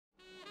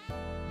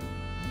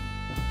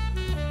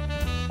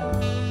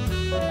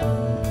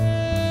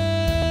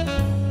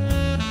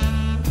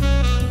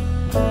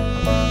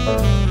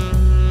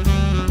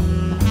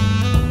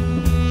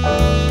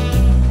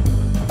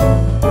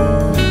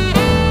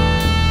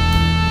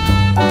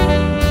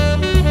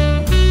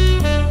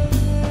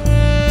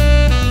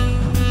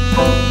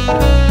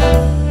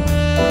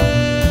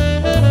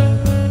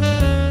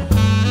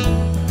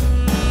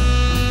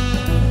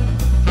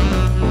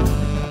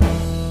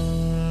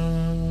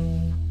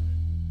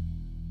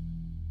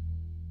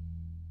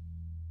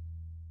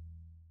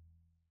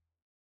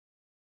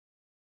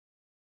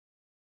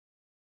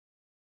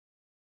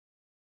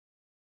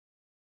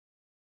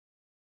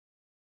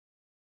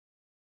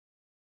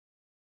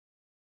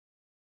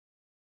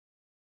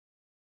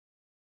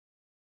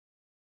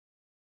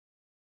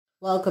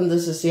Welcome.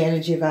 This is the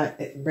energy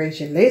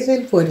vibration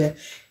lesson for the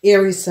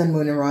Aries Sun,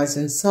 Moon, and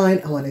Rising sign.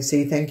 I want to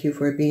say thank you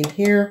for being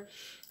here.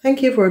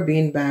 Thank you for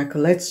being back.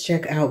 Let's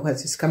check out what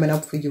is coming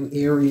up for you,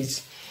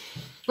 Aries.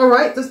 All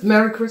right. This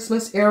Merry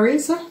Christmas,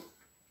 Aries. I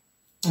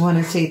want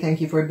to say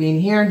thank you for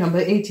being here. Number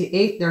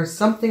 88. There's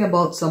something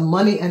about some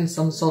money and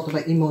some sort of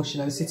an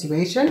emotional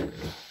situation.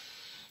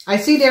 I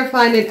see they're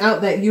finding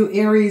out that you,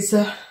 Aries,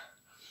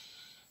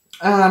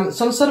 some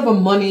sort of a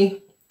money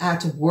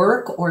at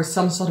work or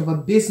some sort of a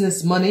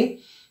business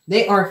money.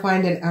 They are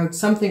finding out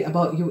something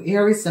about you,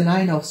 Aries, the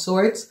Nine of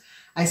Swords.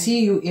 I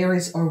see you,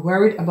 Aries, are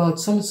worried about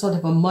some sort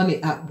of a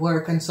money at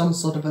work and some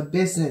sort of a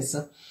business.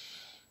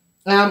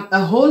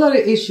 A whole lot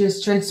of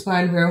issues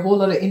transpiring where a whole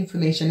lot of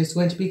information is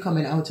going to be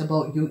coming out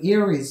about you,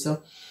 Aries.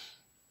 So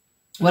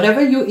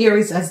whatever you,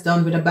 Aries, has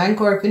done with a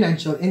bank or a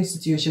financial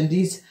institution,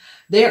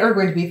 they are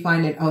going to be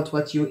finding out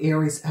what you,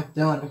 Aries, have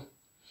done.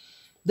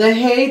 The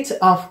Eight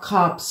of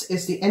Cups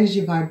is the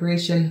energy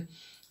vibration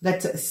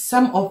that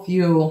some of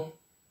you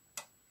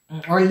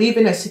are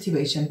leaving a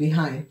situation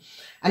behind,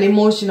 an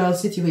emotional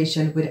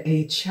situation with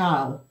a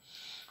child.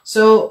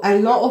 So a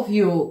lot of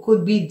you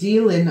could be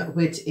dealing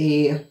with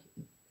a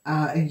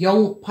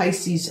young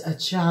Pisces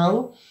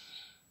child.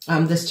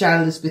 This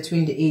child is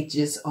between the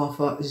ages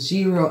of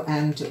 0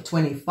 and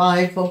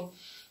 25.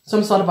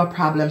 Some sort of a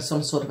problem,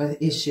 some sort of an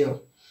issue.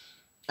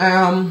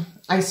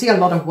 I see a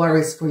lot of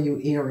worries for you,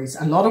 Aries,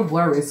 a lot of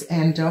worries,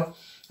 and a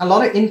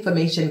lot of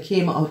information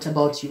came out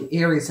about you,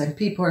 Aries, and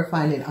people are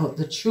finding out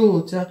the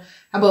truth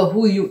about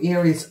who you,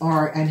 Aries,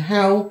 are and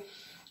how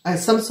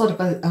some sort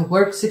of a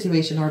work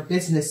situation or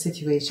business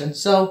situation.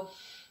 So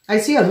I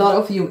see a lot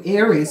of you,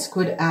 Aries,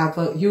 could have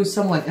used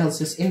someone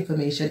else's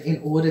information in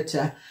order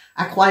to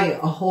acquire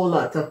a whole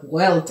lot of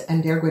wealth,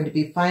 and they're going to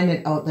be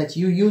finding out that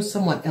you use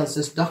someone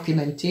else's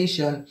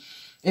documentation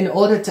in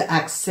order to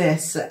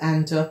access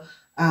and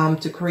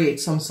to create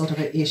some sort of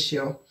an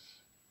issue.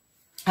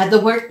 At the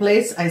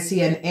workplace, I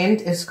see an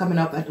end is coming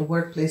up at the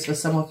workplace for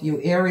some of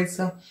you, Aries.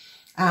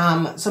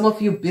 Some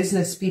of you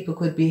business people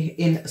could be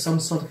in some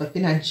sort of a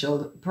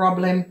financial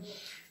problem.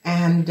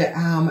 And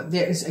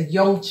there is a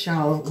young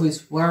child who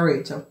is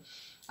worried.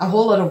 A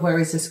whole lot of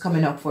worries is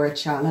coming up for a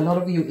child. A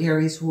lot of you,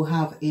 Aries, who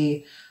have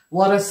a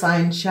water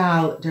sign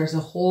child, there's a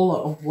whole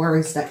lot of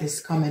worries that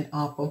is coming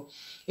up.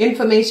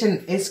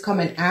 Information is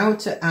coming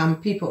out.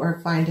 People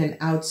are finding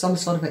out some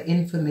sort of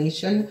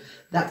information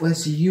that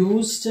was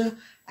used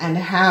and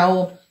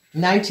how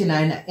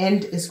 99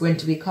 end is going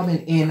to be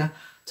coming in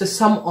to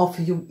some of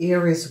you,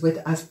 Aries,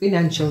 with a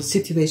financial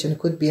situation. It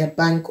could be a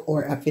bank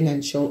or a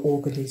financial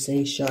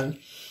organization.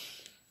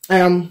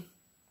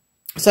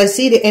 So I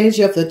see the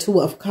energy of the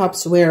Two of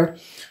Cups where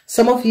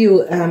some of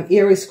you,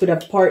 Aries, could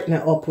have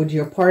partnered up with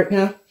your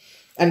partner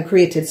and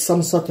created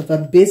some sort of a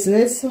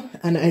business.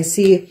 And I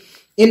see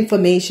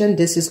information,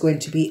 this is going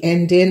to be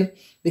ending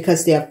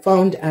because they have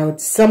found out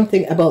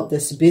something about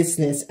this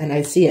business. And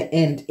I see an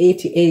end,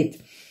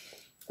 88.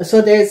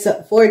 So there's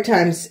 4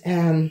 times,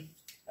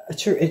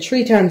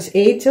 3 times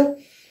 8.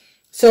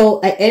 So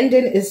an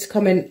ending is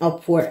coming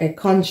up for a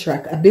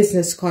contract, a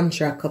business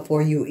contract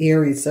for you,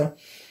 Aries. So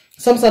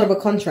some sort of a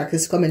contract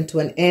is coming to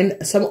an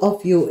end. Some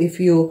of you, if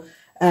you,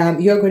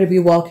 you're going to be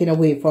walking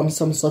away from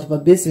some sort of a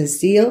business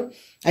deal.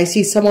 I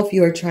see some of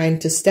you are trying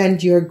to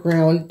stand your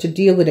ground to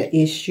deal with an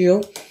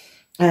issue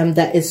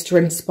that is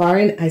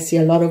transpiring. I see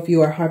a lot of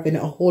you are having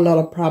a whole lot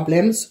of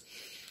problems.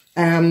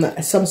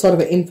 Some sort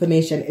of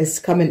information is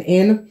coming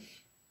in.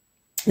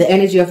 The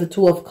energy of the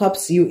Two of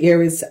Cups, you,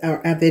 Aries,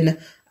 are having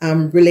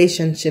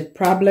relationship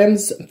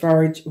problems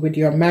with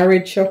your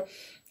marriage.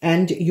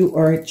 And you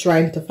are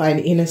trying to find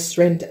inner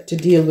strength to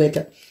deal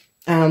with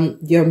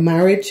your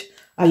marriage.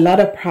 A lot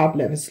of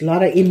problems, a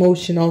lot of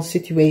emotional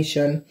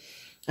situation.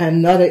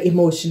 Another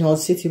emotional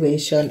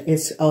situation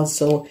is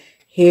also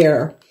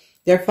here.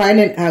 They're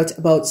finding out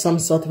about some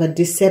sort of a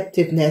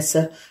deceptiveness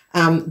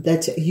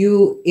that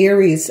you,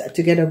 Aries,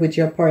 together with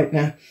your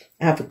partner,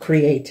 have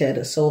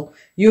created. So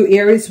you,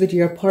 Aries, with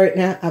your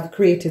partner, have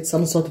created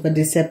some sort of a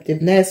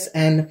deceptiveness,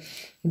 and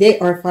they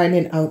are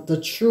finding out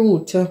the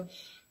truth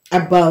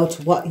about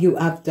what you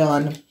have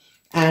done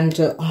and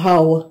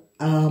how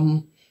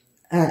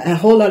a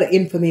whole lot of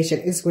information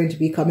is going to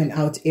be coming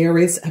out,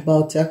 Aries,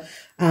 about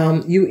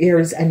you,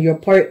 Aries, and your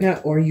partner,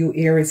 or you,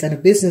 Aries, and a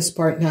business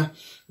partner.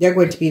 They're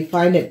going to be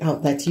finding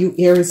out that you,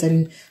 Aries,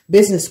 and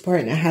business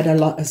partner had a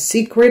lot of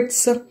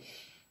secrets.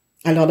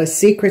 A lot of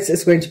secrets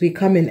is going to be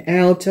coming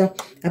out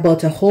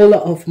about a whole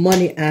lot of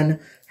money and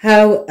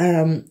how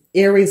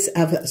Aries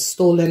have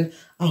stolen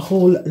a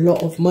whole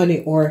lot of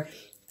money,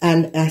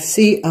 and I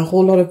see a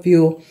whole lot of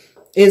you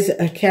is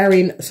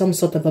carrying some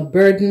sort of a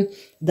burden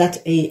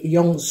that a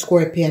young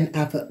Scorpion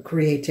have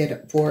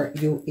created for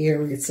you,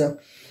 Aries. So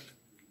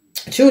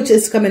truth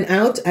is coming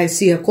out. I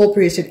see a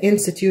corporation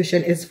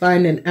institution is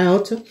finding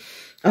out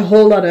a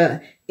whole lot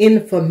of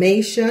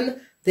information.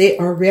 They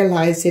are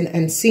realizing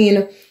and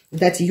seeing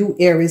that you,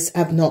 Aries,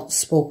 have not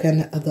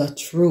spoken the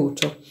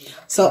truth.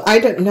 So I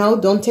don't know.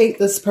 Don't take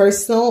this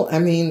personal. I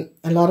mean,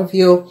 a lot of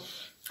you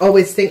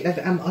always think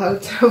that I'm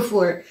out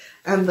for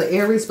the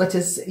Aries, but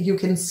as you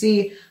can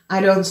see,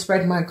 I don't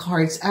spread my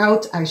cards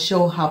out. I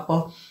show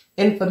how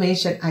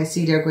information I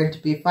see they're going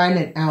to be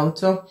finding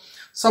out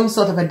some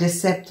sort of a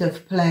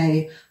deceptive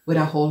play with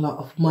a whole lot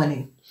of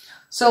money.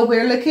 So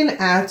we're looking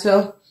at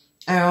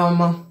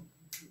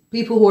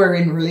people who are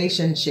in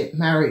relationship,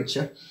 marriage,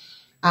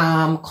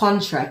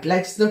 contract.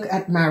 Let's look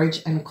at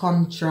marriage and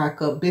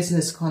contract or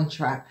business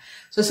contract.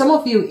 So some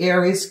of you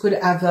Aries could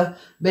have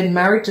been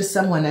married to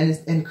someone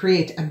and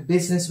create a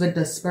business with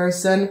this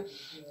person.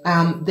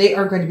 They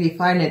are going to be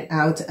finding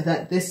out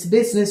that this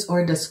business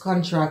or this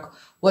contract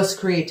was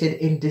created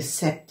in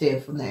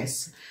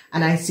deceptiveness.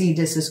 And I see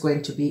this is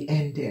going to be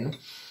ending.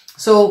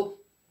 So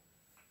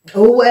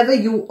whoever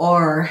you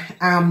are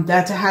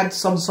that had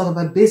some sort of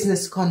a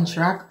business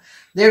contract,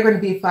 they're going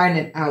to be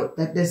finding out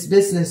that this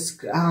business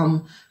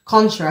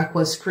contract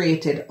was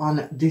created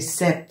on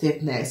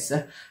deceptiveness,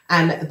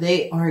 and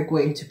they are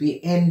going to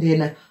be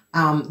ending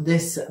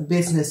this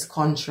business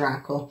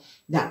contract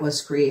that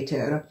was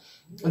created.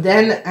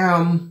 Then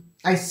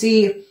I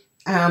see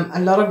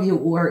a lot of you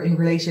who are in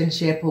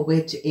relationship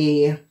with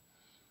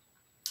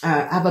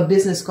have a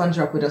business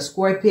contract with a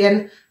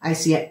Scorpion. I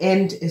see an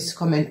end is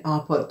coming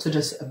up to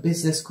this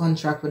business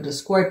contract with the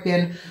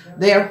Scorpion.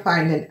 They are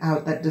finding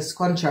out that this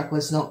contract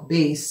was not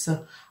based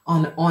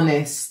on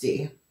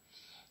honesty.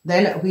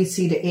 Then we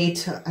see the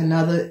 8,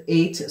 another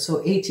 8,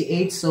 so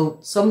 88. So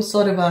some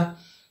sort of a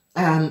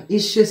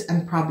issues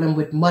and problem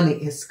with money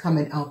is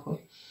coming up.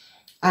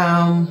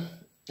 A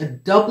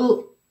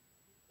double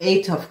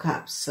 8 of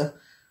Cups.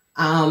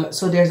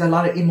 So there's a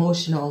lot of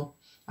emotional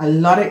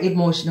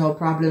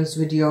problems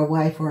with your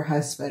wife or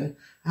husband.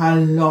 A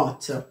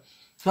lot. So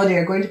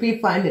they're going to be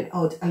finding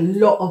out a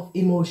lot of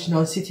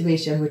emotional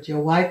situation with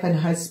your wife and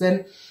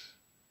husband.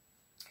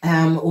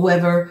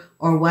 Whoever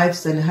or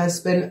wives and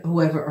husband,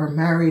 whoever are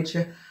married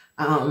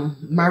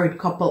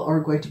couple are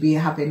going to be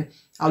having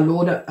a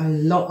lot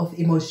of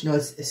emotional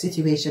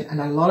situation.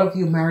 And a lot of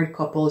you married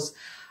couples,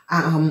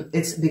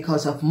 it's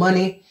because of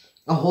money,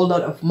 a whole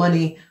lot of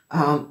money,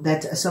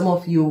 that some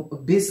of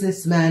you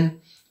businessmen,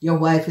 your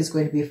wife is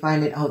going to be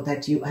finding out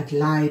that you had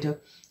lied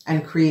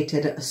and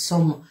created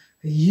some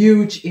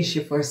huge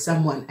issue for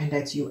someone, and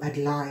that you had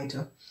lied.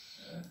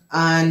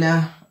 And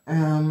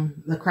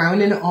the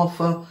crowning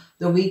of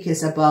the week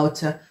is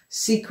about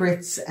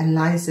secrets and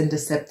lies and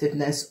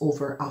deceptiveness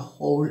over a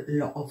whole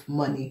lot of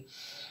money.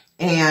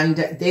 And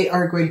they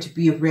are going to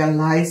be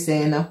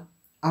realizing, oh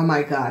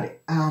my God,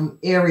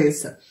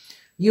 Aries,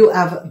 you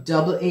have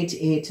double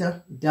 88,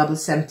 double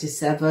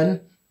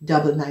 77,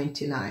 double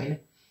 99.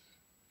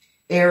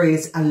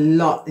 Aries, a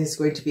lot is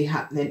going to be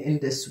happening in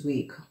this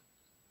week.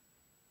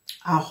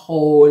 A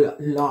whole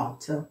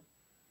lot.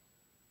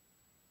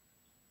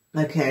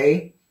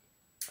 Okay.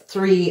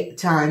 3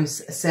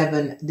 times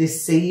 7,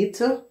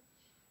 deceit,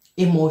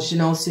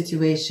 emotional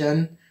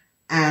situation,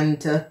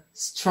 and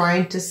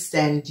trying to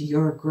stand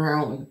your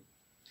ground.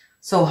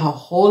 So a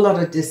whole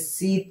lot of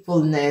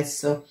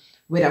deceitfulness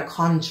with a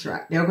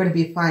contract. They're going to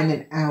be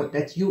finding out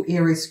that you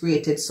Aries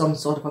created some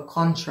sort of a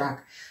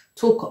contract,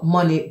 took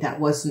money that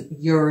wasn't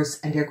yours,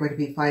 and they're going to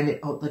be finding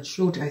out the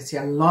truth. I see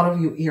a lot of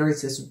you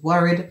Aries is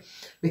worried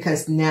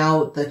because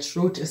now the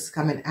truth is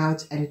coming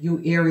out, and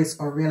you Aries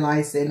are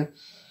realizing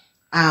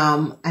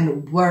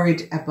and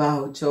worried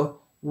about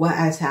what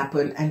has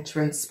happened, and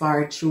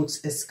transpired truths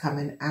is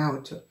coming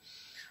out.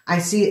 I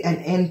see an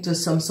end to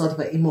some sort of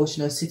an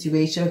emotional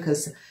situation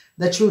because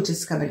the truth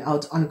is coming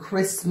out. On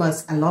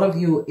Christmas, a lot of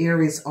you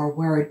Aries are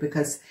worried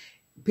because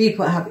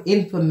people have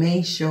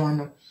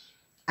information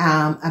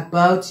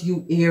about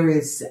you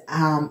Aries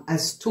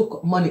as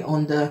took money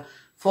on the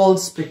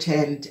false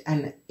pretend,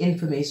 and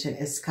information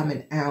is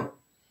coming out.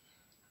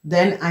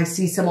 Then I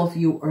see some of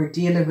you are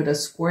dealing with a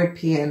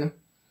Scorpion.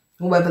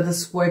 Whoever the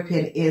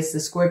Scorpion is,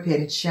 the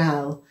Scorpion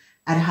child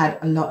had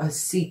a lot of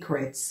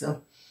secrets.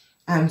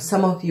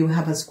 Some of you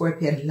have a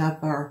Scorpion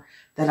lover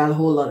that a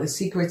whole lot of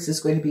secrets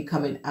is going to be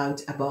coming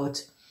out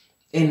about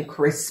in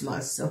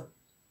Christmas.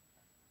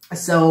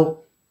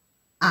 So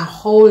a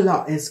whole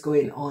lot is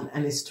going on,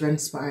 and it's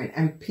transpiring,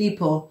 and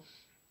people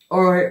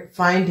are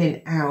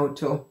finding out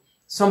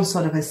some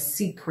sort of a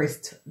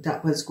secret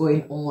that was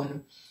going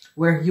on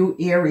where you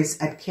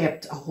Aries had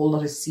kept a whole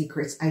lot of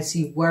secrets. I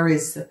see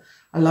worries,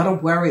 a lot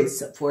of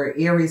worries for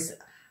Aries.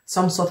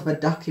 Some sort of a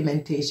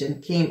documentation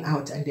came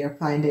out, and they're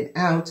finding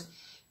out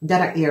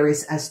that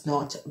Aries has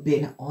not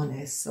been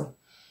honest. So,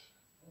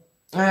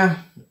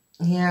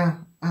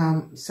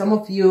 some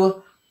of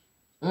you,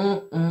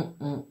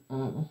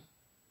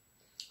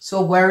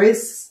 so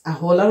worries, a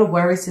whole lot of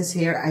worries is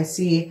here. I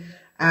see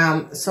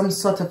some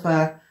sort of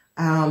a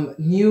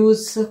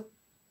news,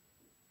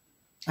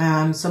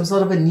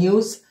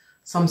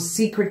 some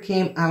secret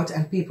came out,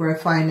 and people are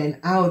finding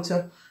out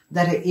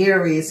that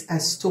Aries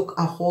has took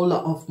a whole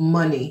lot of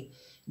money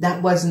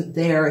that wasn't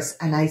theirs.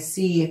 And I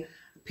see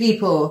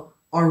people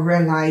are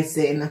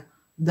realizing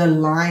the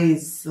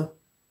lies.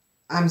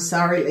 I'm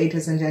sorry,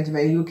 ladies and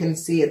gentlemen, you can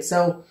see it.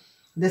 So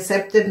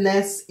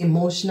deceptiveness,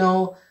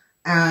 emotional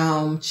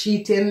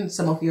cheating.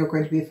 Some of you are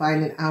going to be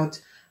finding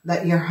out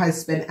that your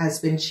husband has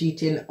been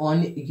cheating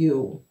on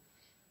you.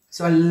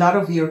 So a lot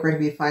of you are going to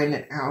be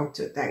finding out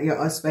that your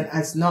husband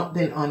has not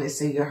been honest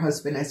and your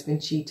husband has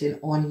been cheating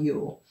on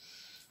you.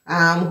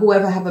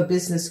 Whoever have a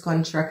business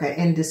contract, an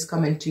end is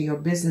coming to your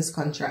business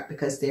contract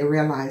because they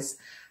realize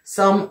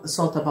some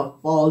sort of a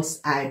false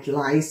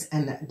lies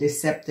and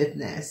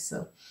deceptiveness.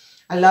 So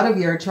a lot of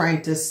you are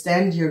trying to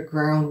stand your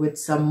ground with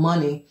some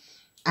money,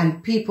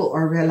 and people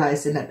are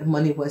realizing that the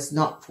money was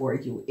not for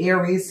you,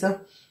 Aries.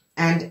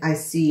 And I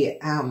see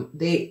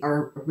they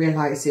are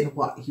realizing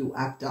what you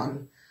have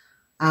done.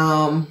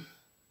 A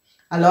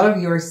lot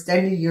of you are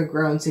standing your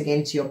grounds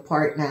against your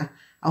partner.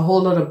 A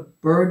whole lot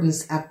of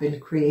burdens have been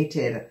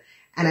created.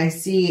 And I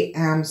see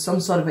some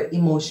sort of an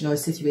emotional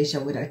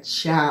situation with a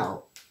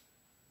child.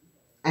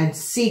 And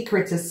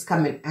secret is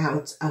coming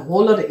out. A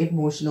whole lot of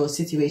emotional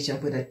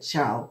situation with a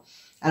child.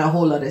 And a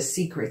whole lot of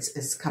secrets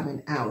is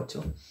coming out.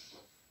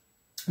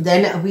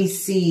 Then we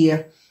see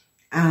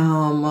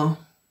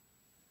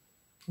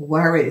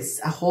worries.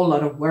 A whole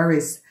lot of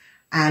worries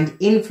and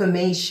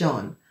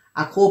information.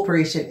 A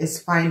corporation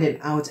is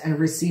finding out and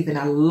receiving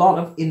a lot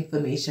of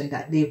information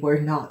that they were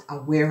not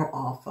aware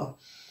of.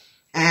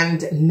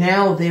 And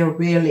now they're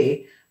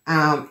really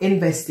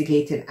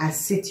investigating a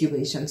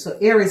situation. So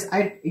Aries,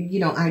 I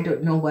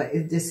don't know what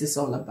this is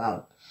all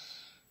about.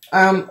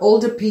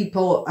 Older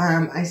people,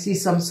 I see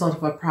some sort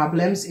of a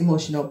problems,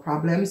 emotional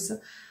problems.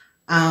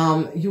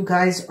 You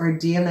guys are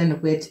dealing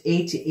with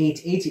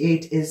 88.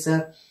 88 is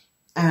a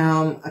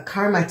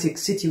karmatic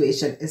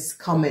situation is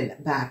coming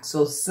back.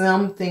 So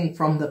something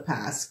from the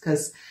past,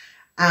 because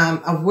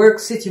a work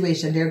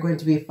situation, they're going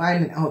to be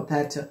finding out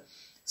that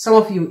some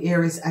of you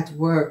Aries at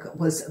work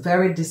was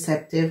very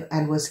deceptive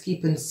and was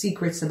keeping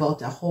secrets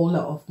about a whole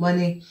lot of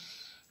money.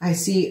 I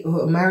see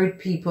married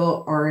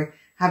people are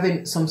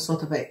having some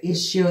sort of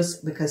issues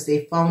because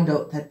they found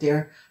out that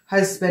their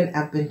husband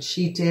have been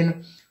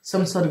cheating.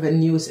 Some sort of a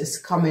news is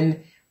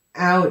coming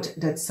out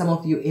that some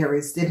of you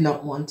Aries did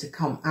not want to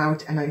come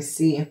out, and I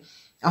see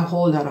a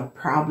whole lot of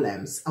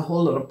problems,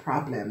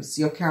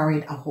 You're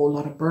carrying a whole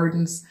lot of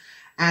burdens,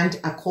 and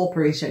a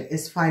corporation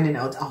is finding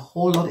out a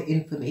whole lot of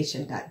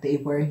information that they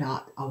were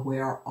not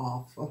aware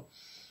of.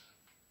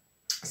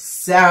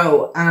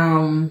 So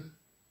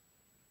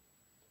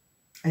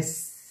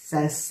it's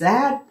a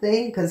sad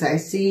thing because I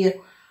see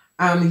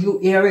you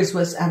Aries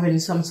was having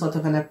some sort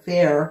of an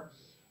affair,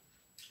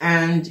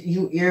 and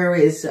you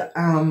Aries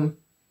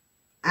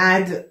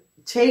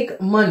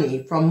take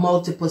money from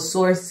multiple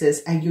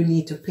sources and you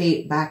need to pay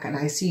it back. And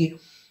I see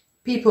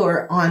people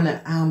are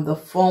on the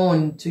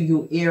phone to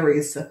you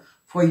Aries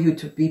for you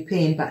to be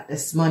paying back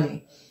this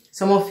money.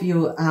 Some of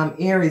you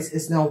Aries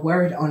is now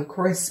worried on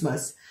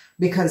Christmas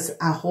because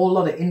a whole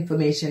lot of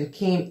information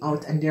came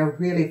out, and they're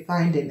really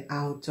finding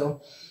out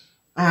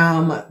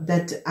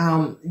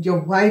that your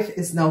wife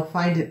is now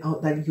finding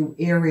out that you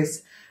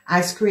Aries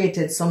has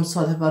created some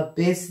sort of a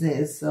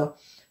business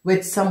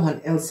with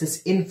someone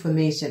else's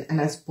information and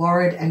has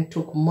borrowed and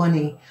took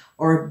money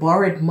or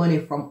borrowed money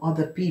from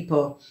other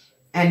people,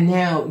 and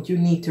now you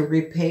need to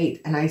repay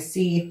it. And I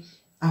see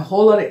a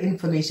whole lot of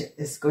information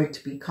is going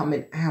to be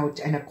coming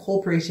out, and a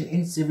corporation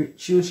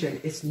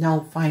institution is now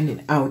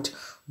finding out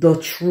the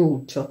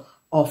truth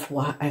of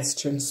what has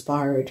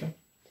transpired.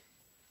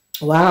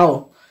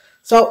 Wow.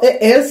 So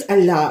it is a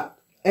lot.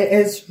 It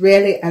is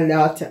really a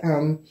lot.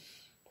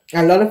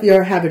 A lot of you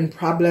are having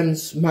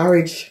problems,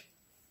 marriage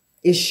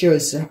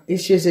issues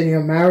in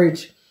your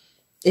marriage,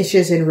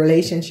 issues in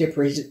relationship.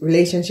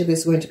 Relationship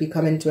is going to be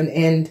coming to an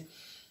end.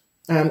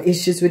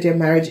 Issues with your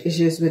marriage,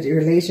 issues with your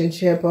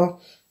relationship.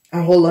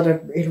 A whole lot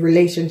of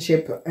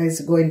relationship is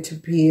going to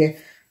be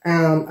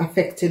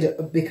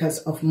affected because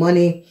of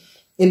money.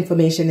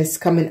 Information is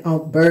coming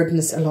out.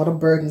 Burdens, a lot of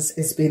burdens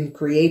is being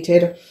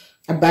created.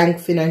 A bank,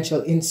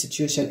 financial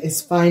institution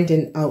is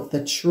finding out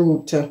the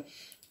truth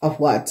of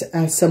what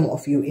some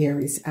of you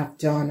Aries have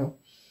done.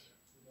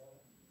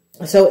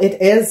 So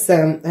it is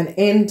an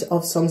end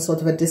of some sort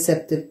of a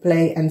deceptive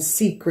play, and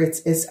secrets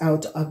is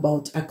out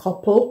about a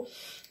couple.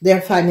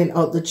 They're finding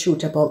out the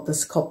truth about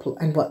this couple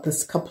and what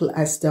this couple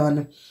has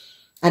done.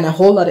 And a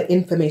whole lot of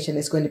information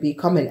is going to be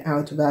coming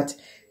out that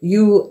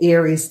you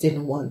Aries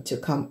didn't want to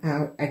come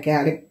out. I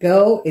gotta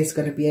go. It's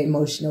going to be an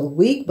emotional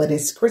week, but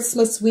it's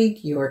Christmas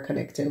week. You are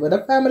connecting with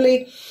a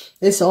family.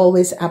 This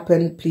always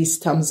happens. Please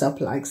thumbs up,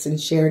 likes, and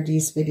share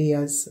these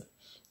videos.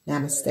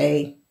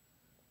 Namaste.